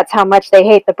because that's how much they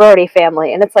hate the Brody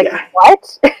family. And it's like,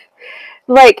 what?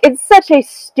 Like, it's such a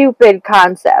stupid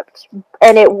concept,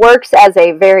 and it works as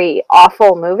a very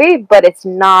awful movie, but it's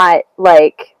not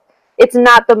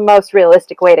the most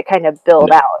realistic way to kind of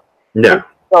build out. No.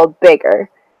 Build bigger.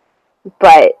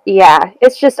 But yeah,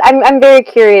 it's just, I'm very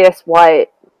curious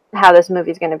how this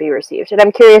movie's going to be received, and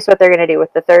I'm curious what they're going to do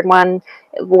with the third one,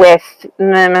 with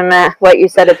what you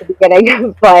said at the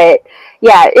beginning. But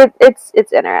yeah, it's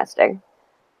interesting.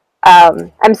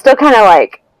 I'm still kind of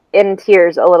like in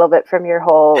tears a little bit from your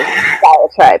whole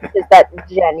diatribe, because that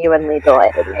genuinely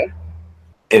delighted me.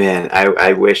 And man,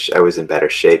 I wish I was in better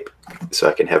shape so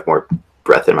I can have more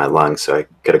breath in my lungs, so I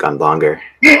could have gone longer.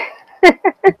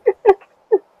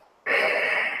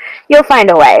 You'll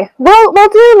find a way. We'll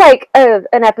do like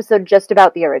an episode just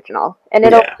about the original, and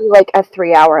it'll be like a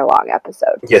 3-hour long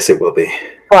episode. Yes, it will be.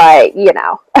 But you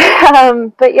know,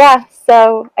 but yeah.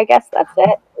 So I guess that's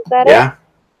it. Is that it?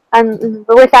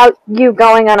 Without you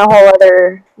going on a whole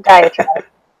other diatribe.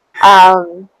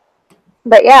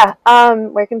 But yeah,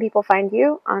 where can people find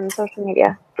you on social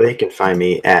media? They can find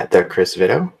me at the Chris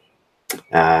Vito.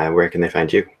 Where can they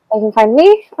find you? You can find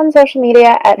me on social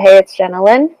media at Hey It's Jenna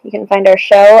Lynn. You can find our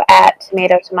show at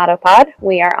Tomato Tomato Pod.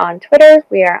 We are on Twitter.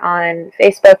 We are on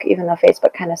Facebook, even though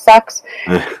Facebook kind of sucks.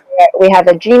 We have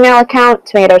a Gmail account,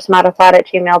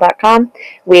 tomatotomatopod@gmail.com.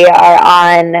 We are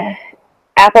on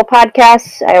Apple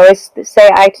Podcasts. I always say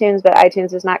iTunes, but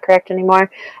iTunes is not correct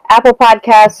anymore. Apple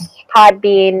Podcasts,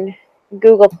 Podbean,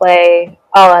 Google Play,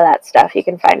 all of that stuff. You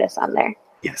can find us on there.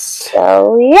 Yes.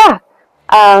 So yeah,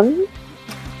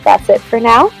 that's it for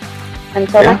now.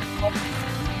 Until next time,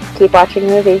 keep watching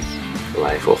movies.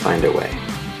 Life will find a way.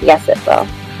 Yes, it will.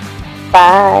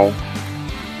 Bye.